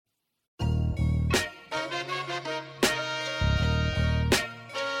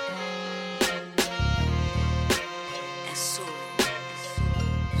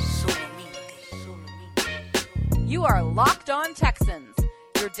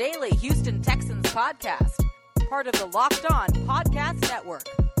daily Houston Texans podcast, part of the Locked On Podcast Network,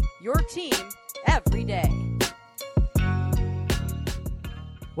 your team every day.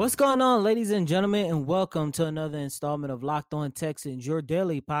 What's going on, ladies and gentlemen, and welcome to another installment of Locked On Texans, your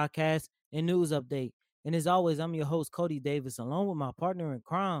daily podcast and news update. And as always, I'm your host, Cody Davis, along with my partner in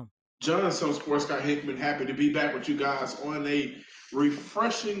crime, Jonathan Sports Guy Hickman. Happy to be back with you guys on a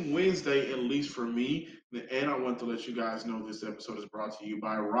refreshing Wednesday, at least for me. And I want to let you guys know this episode is brought to you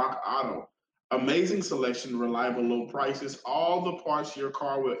by Rock Auto. Amazing selection, reliable low prices, all the parts your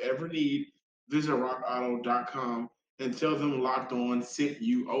car will ever need. Visit rockauto.com and tell them Locked On sent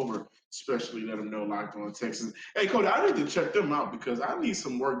you over. Especially let them know Locked On Texans. Hey, Cody, I need to check them out because I need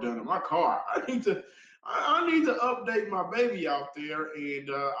some work done in my car. I need to update my baby out there, and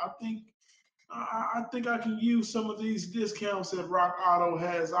I think I can use some of these discounts that Rock Auto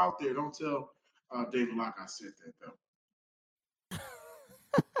has out there. Don't tell David Locke I said that, though.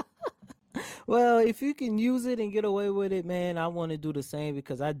 Well, if you can use it and get away with it, man, I want to do the same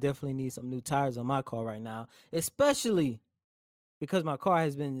because I definitely need some new tires on my car right now, especially because my car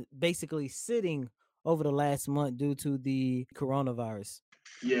has been basically sitting over the last month due to the coronavirus.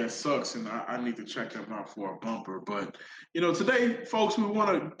 Yeah, it sucks, and I need to check them out for a bumper. But, today, folks, we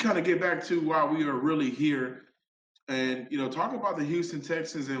want to kind of get back to why we are really here and, talk about the Houston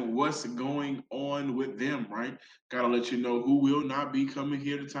Texans and what's going on with them, right? Got to let you know who will not be coming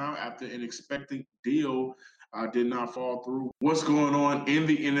here to town after an expected deal did not fall through. What's going on in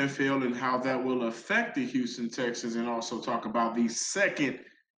the NFL and how that will affect the Houston Texans, and also talk about the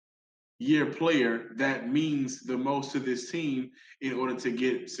second-year player that means the most to this team in order to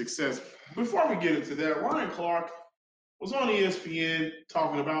get success. Before we get into that, Ryan Clark was on ESPN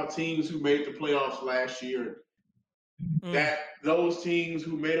talking about teams who made the playoffs last year. That those teams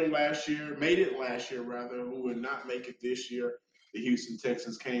who made it last year, who would not make it this year, the Houston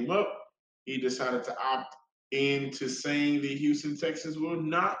Texans came up. He decided to opt into saying the Houston Texans will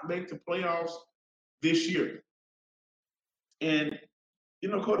not make the playoffs this year. And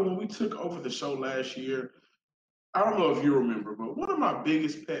Cody, when we took over the show last year, I don't know if you remember, but one of my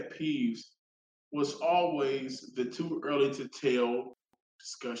biggest pet peeves was always the too early to tell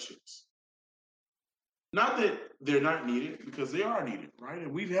discussions. Not that they're not needed, because they are needed, right?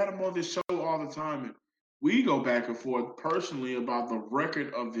 And we've had them on this show all the time, and we go back and forth personally about the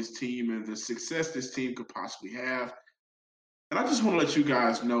record of this team and the success this team could possibly have. And I just want to let you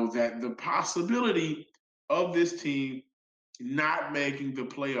guys know that the possibility of this team not making the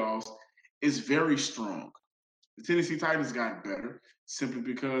playoffs is very strong. The Tennessee Titans got better simply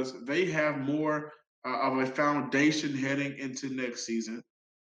because they have more of a foundation heading into next season.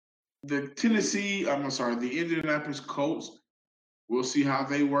 The Indianapolis Colts, we'll see how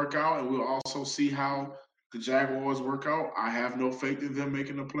they work out, and we'll also see how the Jaguars work out. I have no faith in them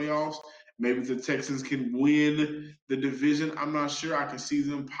making the playoffs. Maybe the Texans can win the division. I'm not sure. I can see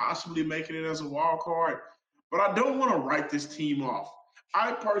them possibly making it as a wild card. But I don't want to write this team off.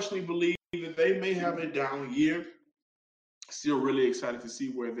 I personally believe that they may have a down year. Still really excited to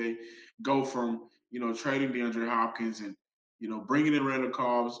see where they go from, trading DeAndre Hopkins and, bringing in Randall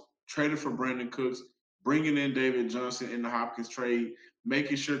Cobbs, trading for Brandon Cooks, bringing in David Johnson in the Hopkins trade,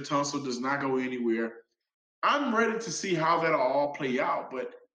 making sure Tunsil does not go anywhere. I'm ready to see how that'll all play out.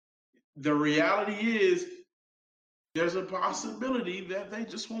 But the reality is there's a possibility that they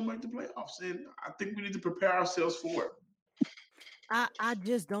just won't make the playoffs. And I think we need to prepare ourselves for it. I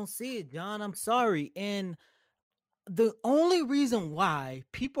just don't see it, John. I'm sorry. And the only reason why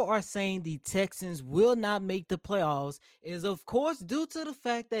people are saying the Texans will not make the playoffs is, of course, due to the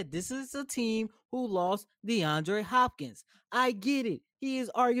fact that this is a team who lost DeAndre Hopkins. I get it. He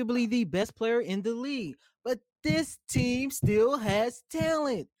is arguably the best player in the league, but this team still has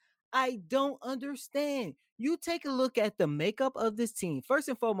talent. I don't understand. You take a look at the makeup of this team. First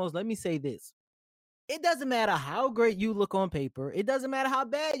and foremost, let me say this. It doesn't matter how great you look on paper. It doesn't matter how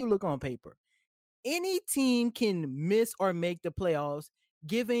bad you look on paper. Any team can miss or make the playoffs,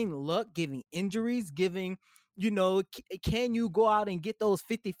 giving luck, giving injuries, giving, can you go out and get those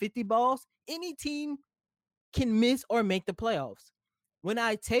 50-50 balls? Any team can miss or make the playoffs. When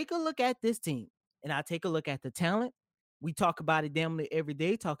I take a look at this team and I take a look at the talent, we talk about it damn near every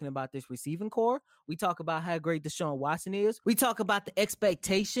day, talking about this receiving core. We talk about how great Deshaun Watson is. We talk about the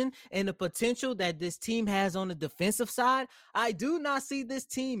expectation and the potential that this team has on the defensive side. I do not see this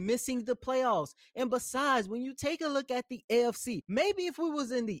team missing the playoffs. And besides, when you take a look at the AFC, maybe if we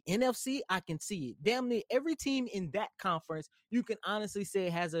was in the NFC, I can see it. Damn near every team in that conference, you can honestly say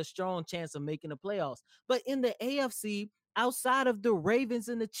has a strong chance of making the playoffs. But in the AFC, outside of the Ravens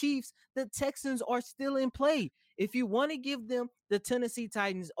and the Chiefs, the Texans are still in play. If you want to give them the Tennessee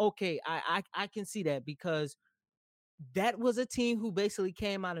Titans, okay, I can see that, because that was a team who basically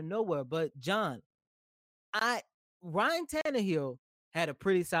came out of nowhere. But John, Ryan Tannehill had a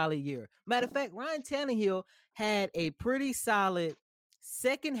pretty solid year. Matter of fact, Ryan Tannehill had a pretty solid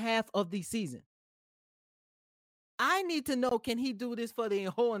second half of the season. I need to know, can he do this for the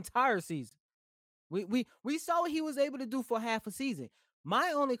whole entire season? We saw what he was able to do for half a season.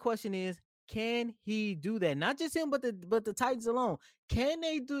 My only question is, can he do that? Not just him, but the Titans alone. Can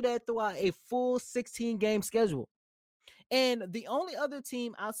they do that throughout a full 16-game schedule? And the only other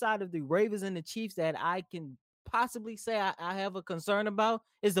team outside of the Ravens and the Chiefs that I can possibly say I have a concern about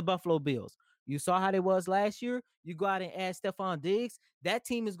is the Buffalo Bills. You saw how they was last year. You go out and add Stephon Diggs. That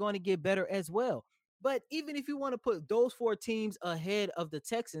team is going to get better as well. But even if you want to put those four teams ahead of the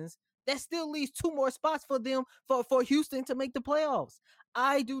Texans, that still leaves two more spots for them, for Houston to make the playoffs.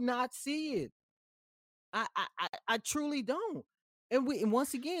 I do not see it. I truly don't. And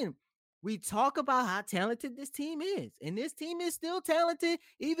once again, we talk about how talented this team is, and this team is still talented,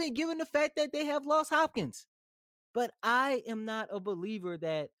 even given the fact that they have lost Hopkins. But I am not a believer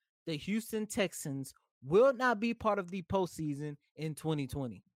that the Houston Texans will not be part of the postseason in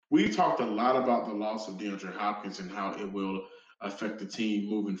 2020. We talked a lot about the loss of DeAndre Hopkins and how it will affect the team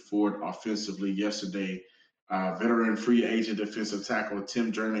moving forward offensively. Yesterday, veteran free agent defensive tackle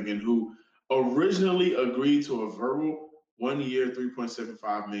Tim Jernigan, who originally agreed to a verbal 1 year,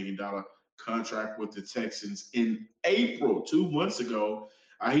 $3.75 million contract with the Texans in April, 2 months ago.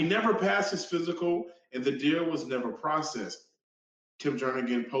 He never passed his physical, and the deal was never processed. Tim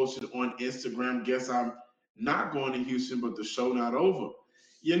Jernigan posted on Instagram, "Guess I'm not going to Houston, but the show not over."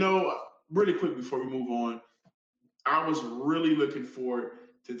 You know, really quick before we move on, I was really looking forward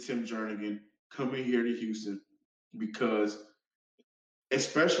to Tim Jernigan coming here to Houston, because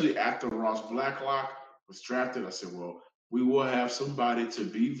especially after Ross Blacklock was drafted, I said, well, we will have somebody to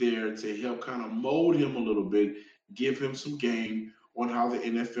be there to help kind of mold him a little bit, give him some game on how the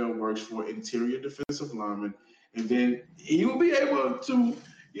NFL works for interior defensive linemen. And then he will be able to,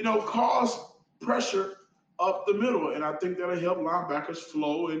 cause pressure up the middle. And I think that'll help linebackers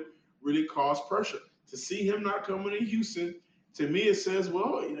flow and really cause pressure. To see him not coming to Houston, to me, it says,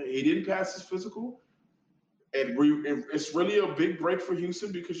 well, he didn't pass his physical. And it's really a big break for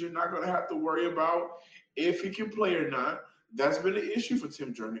Houston, because you're not going to have to worry about if he can play or not. That's been an issue for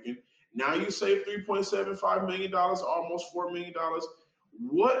Tim Jernigan. Now you save $3.75 million, almost $4 million.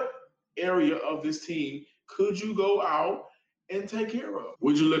 What area of this team could you go out and take care of?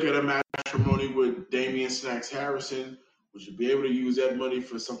 Would you look at a matrimony with Damian Snacks Harrison? Would you be able to use that money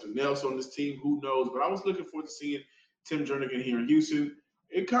for something else on this team? Who knows? But I was looking forward to seeing Tim Jernigan here in Houston.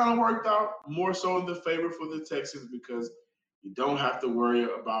 It kind of worked out more so in the favor for the Texans, because you don't have to worry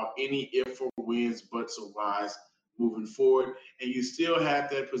about any if or wins, buts or whys moving forward. And you still have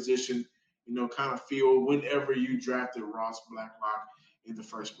that position, kind of feel whenever you drafted Ross Blacklock in the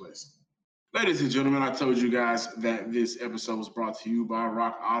first place. Ladies and gentlemen, I told you guys that this episode was brought to you by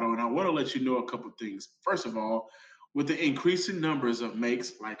Rock Auto, and I want to let you know a couple things. First of all, with the increasing numbers of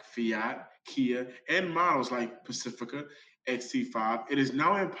makes like Fiat, Kia, and models like Pacifica, XT5, it is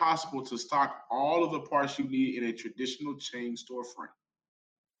now impossible to stock all of the parts you need in a traditional chain storefront.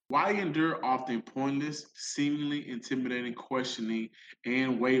 Why endure often pointless, seemingly intimidating questioning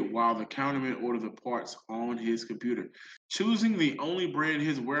and wait while the counterman orders the parts on his computer, choosing the only brand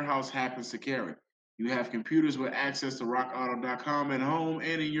his warehouse happens to carry? You have computers with access to rockauto.com at home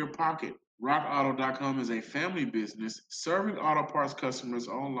and in your pocket. RockAuto.com is a family business serving auto parts customers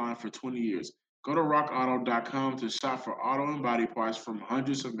online for 20 years. Go to rockauto.com to shop for auto and body parts from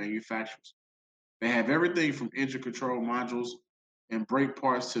hundreds of manufacturers. They have everything from engine control modules and brake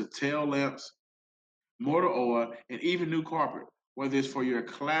parts to tail lamps, motor oil, and even new carpet, whether it's for your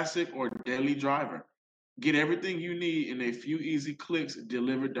classic or daily driver. Get everything you need in a few easy clicks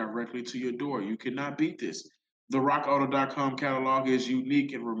delivered directly to your door. You cannot beat this. The RockAuto.com catalog is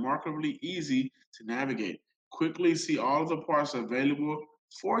unique and remarkably easy to navigate. Quickly see all of the parts available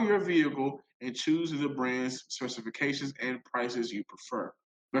for your vehicle and choose the brands, specifications, and prices you prefer.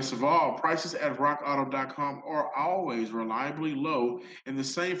 Best of all, prices at rockauto.com are always reliably low, and the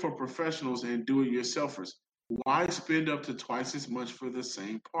same for professionals and do-it-yourselfers. Why spend up to twice as much for the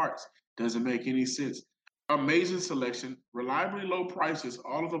same parts? Doesn't make any sense. Amazing selection, reliably low prices,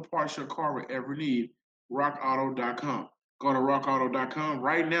 all of the parts your car will ever need. rockauto.com. Go to rockauto.com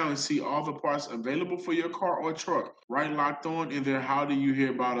right now and see all the parts available for your car or truck. Right locked on in their How Do You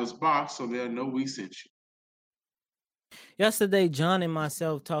Hear About Us box, so they'll know we sent you. Yesterday, John and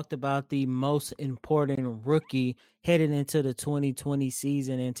myself talked about the most important rookie headed into the 2020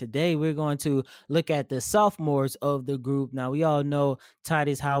 season. And today we're going to look at the sophomores of the group. Now, we all know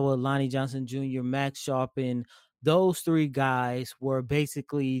Titus Howard, Lonnie Johnson Jr., Max Sharpen. Those three guys were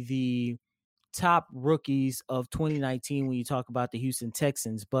basically the top rookies of 2019 when you talk about the Houston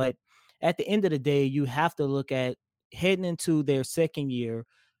Texans. But at the end of the day, you have to look at heading into their second year,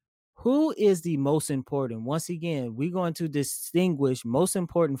 who is the most important? Once again, we're going to distinguish most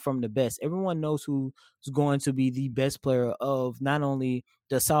important from the best. Everyone knows who's going to be the best player of not only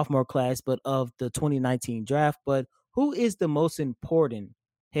the sophomore class, but of the 2019 draft. But who is the most important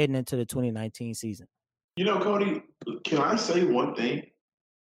heading into the 2019 season? You know, Cody, can I say one thing?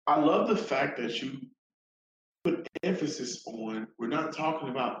 I love the fact that you put emphasis on we're not talking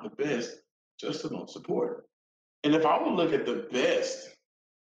about the best, just the most important. And if I would look at the best,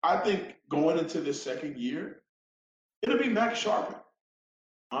 I think going into the second year, it'll be Max Sharpen.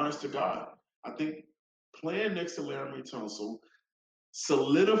 Honest to God. I think playing next to Laramie Tunsil,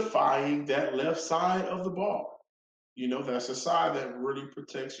 solidifying that left side of the ball. You know, that's a side that really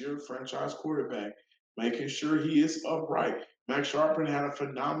protects your franchise quarterback, making sure he is upright. Max Sharpen had a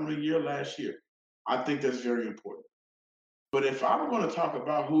phenomenal year last year. I think that's very important. But if I'm going to talk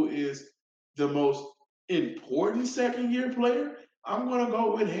about who is the most important second year player, I'm going to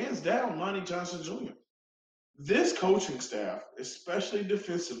go with hands down Lonnie Johnson Jr. This coaching staff, especially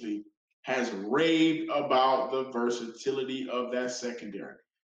defensively, has raved about the versatility of that secondary.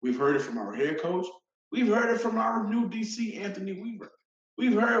 We've heard it from our head coach. We've heard it from our new DC, Anthony Weaver.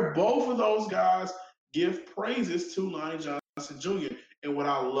 We've heard both of those guys give praises to Lonnie Johnson Jr. And what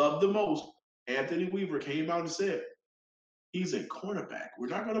I love the most, Anthony Weaver came out and said, he's a cornerback. We're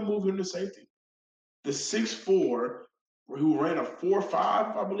not going to move him to safety. The 6'4", who ran a 4.5,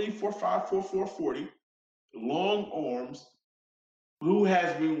 I believe, 4.5, 4.4 40, long arms, who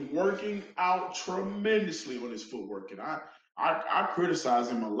has been working out tremendously on his footwork. And I criticized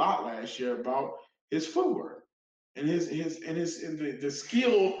him a lot last year about his footwork and the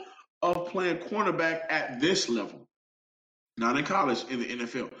skill of playing cornerback at this level, not in college, in the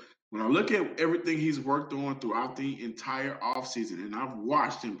NFL. When I look at everything he's worked on throughout the entire offseason, and I've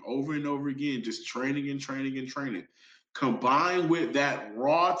watched him over and over again, just training and training and training, combined with that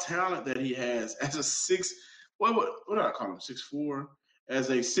raw talent that he has as a what did I call him? 6'4", as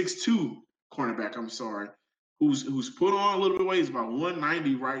a 6'2" cornerback, I'm sorry, who's put on a little bit of weight. He's about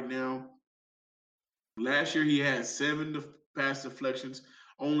 190 right now. Last year he had 7 pass deflections,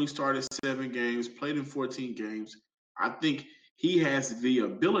 only started 7 games, played in 14 games. I think he has the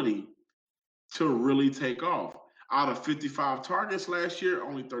ability to really take off. Out of 55 targets last year,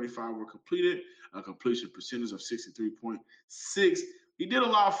 only 35 were completed, a completion percentage of 63.6. He did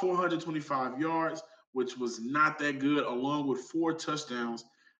allow 425 yards, which was not that good, along with 4 touchdowns.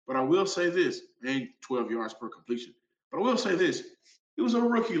 But I will say this, and 12 yards per completion. But I will say this, he was a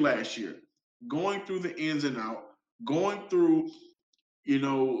rookie last year, going through the ins and out, going through,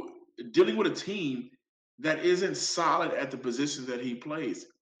 dealing with a team that isn't solid at the positions that he plays.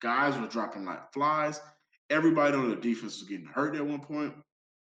 Guys were dropping like flies. Everybody on the defense was getting hurt at one point.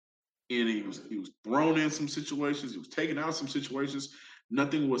 And he was thrown in some situations. He was taken out of some situations.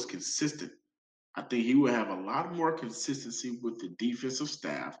 Nothing was consistent. I think he will have a lot more consistency with the defensive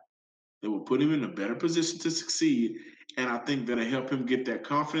staff that will put him in a better position to succeed. And I think that'll help him get that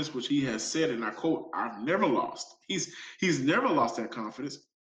confidence, which he has said, and I quote, I've never lost. He's never lost that confidence,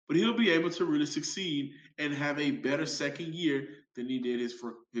 but he'll be able to really succeed and have a better second year than he did his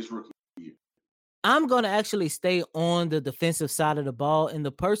rookie year. I'm going to actually stay on the defensive side of the ball, and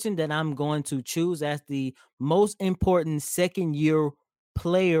the person that I'm going to choose as the most important second year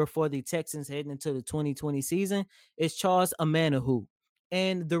player for the Texans heading into the 2020 season is Charles Omenihu.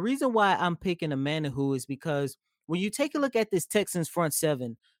 And the reason why I'm picking Omenihu is because when you take a look at this Texans front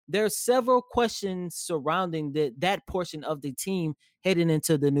seven, there are several questions surrounding that portion of the team heading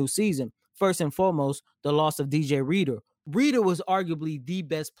into the new season. First and foremost, the loss of DJ Reader. Reader was arguably the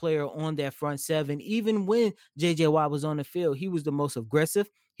best player on that front seven. Even when J.J. Watt was on the field, he was the most aggressive.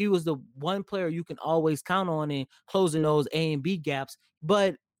 He was the one player you can always count on in closing those A and B gaps.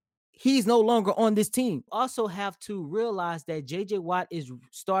 But he's no longer on this team. Also have to realize that J.J. Watt is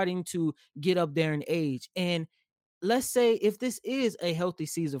starting to get up there in age. And let's say if this is a healthy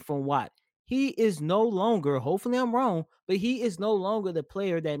season from Watt, he is no longer, hopefully I'm wrong, but he is no longer the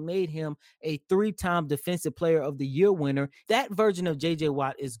player that made him a 3-time Defensive Player of the Year winner. That version of J.J.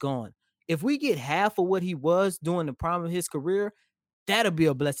 Watt is gone. If we get half of what he was during the prime of his career, that'll be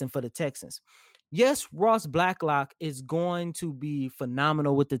a blessing for the Texans. Yes, Ross Blacklock is going to be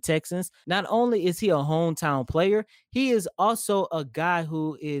phenomenal with the Texans. Not only is he a hometown player, he is also a guy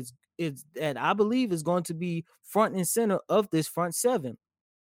who is that I believe is going to be front and center of this front seven.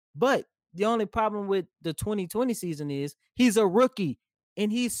 But the only problem with the 2020 season is he's a rookie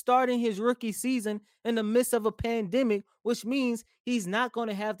and he's starting his rookie season in the midst of a pandemic, which means he's not going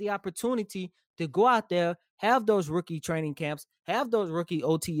to have the opportunity to go out there, have those rookie training camps, have those rookie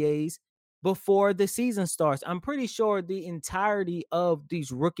OTAs before the season starts. I'm pretty sure the entirety of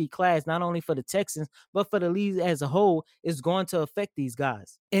these rookie class, not only for the Texans, but for the league as a whole, is going to affect these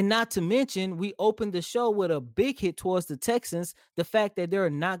guys. And not to mention, we opened the show with a big hit towards the Texans, the fact that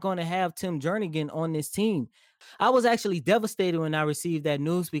they're not going to have Tim Jernigan on this team. I was actually devastated when I received that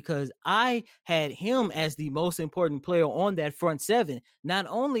news because I had him as the most important player on that front seven. Not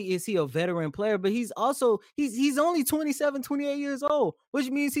only is he a veteran player, but he's also he's only 27, 28 years old,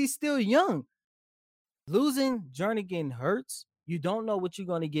 which means he's still young. Losing Jernigan hurts. You don't know what you're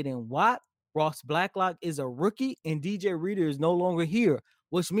going to get in Watt. Ross Blacklock is a rookie, and DJ Reader is no longer here,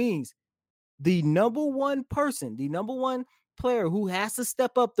 which means the number one player who has to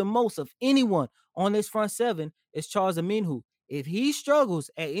step up the most of anyone on this front seven is Charles Omenihu. If he struggles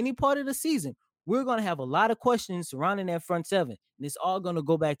at any part of the season, we're going to have a lot of questions surrounding that front seven, and it's all going to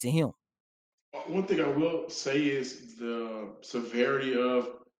go back to him. One thing I will say is the severity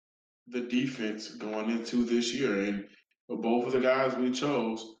of the defense going into this year. And for both of the guys we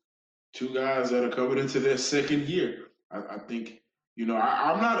chose, two guys that are coming into their second year, I think, I'm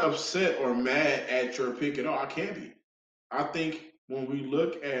not upset or mad at your pick at all. I can't be. I think when we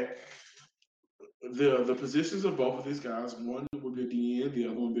look at the positions of both of these guys, one would be a DN, the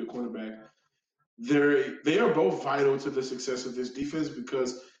other one would be a cornerback. They are both vital to the success of this defense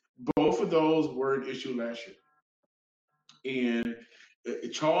because both of those were an issue last year. And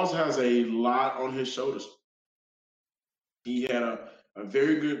Charles has a lot on his shoulders. He had a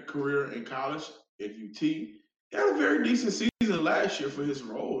very good career in college at UT. He had a very decent season last year for his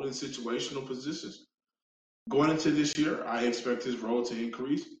role in situational positions. Going into this year, I expect his role to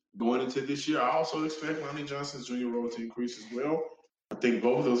increase. Going into this year, I also expect Lonnie Johnson's junior role to increase as well. I think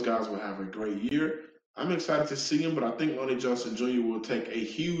both of those guys will have a great year. I'm excited to see him, but I think Lonnie Johnson Jr. will take a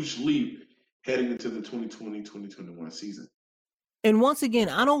huge leap heading into the 2020-2021 season. And once again,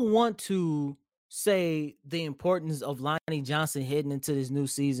 I don't want to say the importance of Lonnie Johnson heading into this new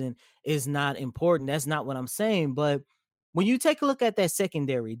season is not important. That's not what I'm saying. But when you take a look at that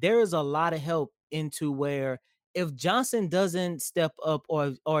secondary, there is a lot of help into where if Johnson doesn't step up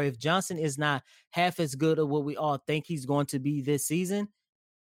or if Johnson is not half as good as what we all think he's going to be this season,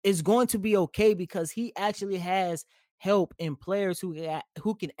 it's going to be okay because he actually has help in players who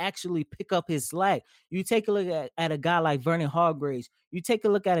can actually pick up his slack. You take a look at a guy like Vernon Hargreaves. You take a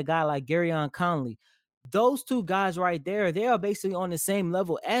look at a guy like Garyon Conley. Those two guys right there, they are basically on the same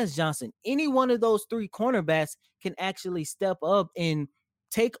level as Johnson. Any one of those three cornerbacks can actually step up and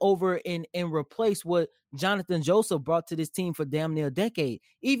take over and replace what Jonathan Joseph brought to this team for damn near a decade.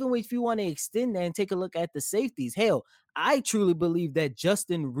 Even if you want to extend that and take a look at the safeties, hell, I truly believe that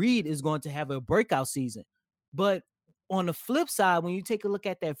Justin Reed is going to have a breakout season. But on the flip side, when you take a look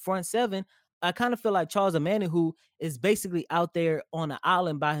at that front seven, I kind of feel like Charles Omenihu is basically out there on an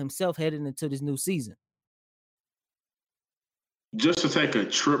island by himself heading into this new season. Just to take a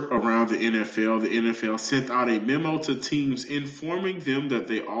trip around the NFL sent out a memo to teams informing them that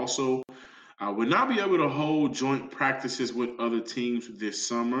they also would not be able to hold joint practices with other teams this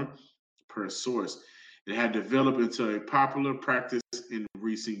summer, per source. It had developed into a popular practice in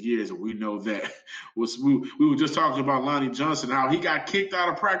recent years, and we know that. We were just talking about Lonnie Johnson, how he got kicked out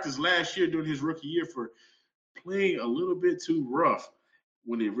of practice last year during his rookie year for playing a little bit too rough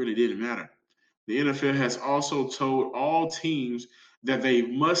when it really didn't matter. The NFL has also told all teams that they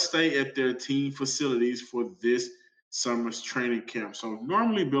must stay at their team facilities for this summer's training camp. So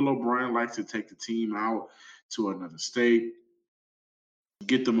normally Bill O'Brien likes to take the team out to another state,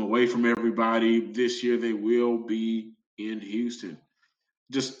 get them away from everybody. This year they will be in Houston.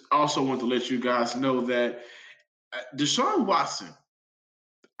 Just also want to let you guys know that Deshaun Watson,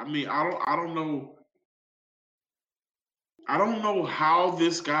 I don't know how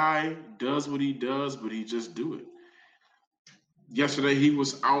this guy does what he does, but he just do it. Yesterday, he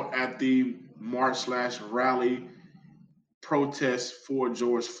was out at the march/rally protest for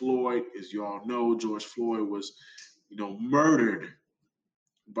George Floyd. As you all know, George Floyd was, murdered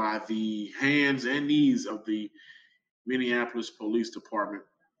by the hands and knees of the Minneapolis Police Department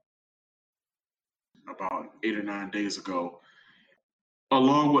about 8 or 9 days ago,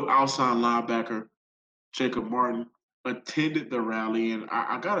 along with outside linebacker Jacob Martin. attended the rally, and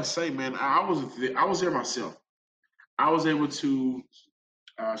I gotta say, man, I was there myself. I was able to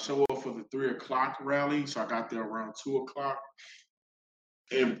show up for the 3 o'clock rally, so I got there around 2 o'clock,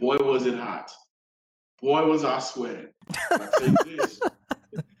 and boy was it hot. Boy was I sweating. But I tell you this.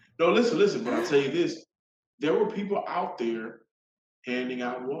 No, listen. But I tell you this: there were people out there handing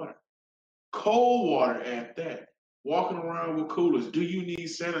out water, cold water at that, walking around with coolers. Do you need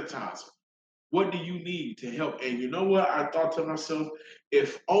sanitizer? What do you need to help? And you know what? I thought to myself,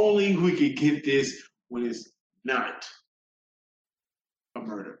 if only we could get this when it's not a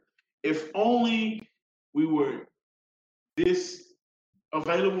murder. If only we were this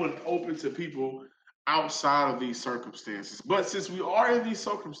available and open to people outside of these circumstances. But since we are in these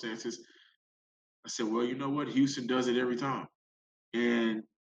circumstances, I said, well, you know what? Houston does it every time. And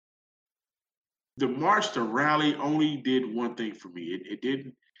the march, the rally only did one thing for me. It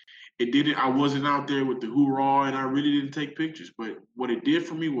didn't. I wasn't out there with the hoorah, and I really didn't take pictures. But what it did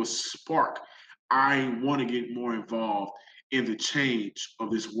for me was spark. I want to get more involved in the change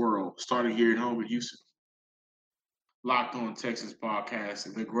of this world, starting here at home in Houston. Locked On Texans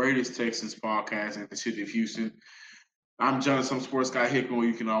podcast, the greatest Texans podcast in the city of Houston. I'm John, some sports guy Hickman.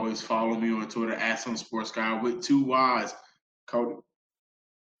 You can always follow me on Twitter at some sports guy with 2 Y's. Cody.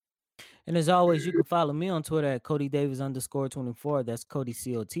 And as always, you can follow me on Twitter at CodyDavis_24. That's Cody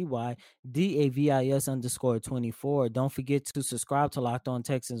COTY DAVIS _24. Don't forget to subscribe to Locked On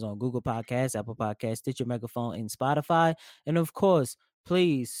Texans on Google Podcasts, Apple Podcasts, Stitcher, Megaphone, and Spotify. And of course,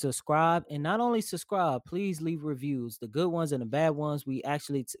 please subscribe, and not only subscribe, please leave reviews, the good ones and the bad ones. We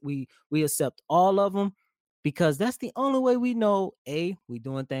actually we accept all of them, because that's the only way we know, A, we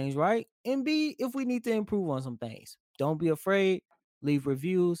doing things right, and B, if we need to improve on some things. Don't be afraid. Leave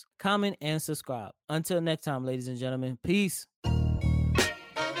reviews, comment, and subscribe. Until next time, ladies and gentlemen, peace.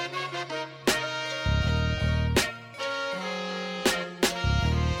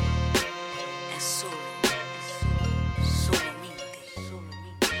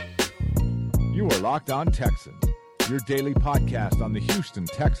 You are Locked On Texans, your daily podcast on the Houston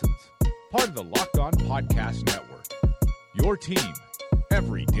Texans, part of the Locked On Podcast Network. Your team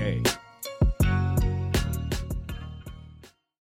every